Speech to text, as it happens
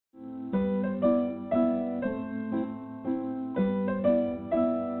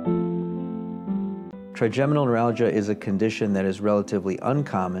Trigeminal neuralgia is a condition that is relatively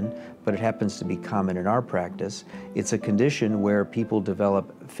uncommon, but it happens to be common in our practice. It's a condition where people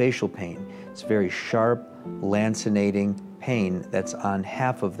develop facial pain. It's very sharp, lancinating pain that's on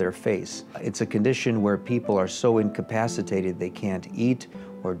half of their face. It's a condition where people are so incapacitated they can't eat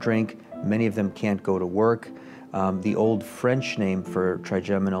or drink. Many of them can't go to work. The old French name for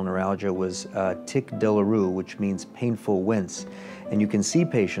trigeminal neuralgia was tic douloureux, which means painful wince. And you can see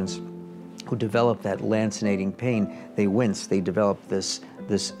patients who develop that lancinating pain, they wince. They develop this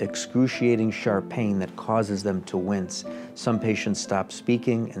excruciating sharp pain that causes them to wince. Some patients stop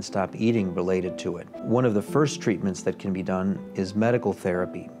speaking and stop eating related to it. One of the first treatments that can be done is medical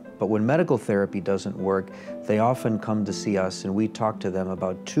therapy. But when medical therapy doesn't work, they often come to see us and we talk to them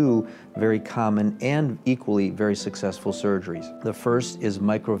about two very common and equally very successful surgeries. The first is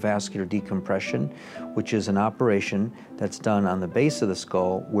microvascular decompression, which is an operation that's done on the base of the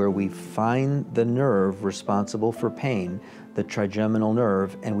skull where we find the nerve responsible for pain, the trigeminal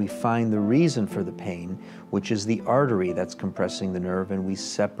nerve, and we find the reason for the pain, which is the artery that's compressing the nerve, and we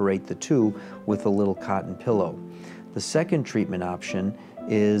separate the two with a little cotton pillow. The second treatment option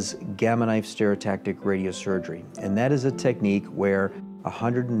is gamma knife stereotactic radiosurgery, and that is a technique where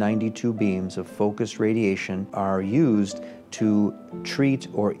 192 beams of focused radiation are used to treat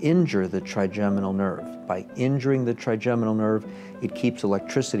or injure the trigeminal nerve. By injuring the trigeminal nerve, it keeps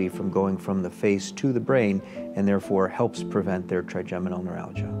electricity from going from the face to the brain and therefore helps prevent their trigeminal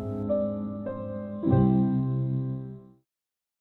neuralgia.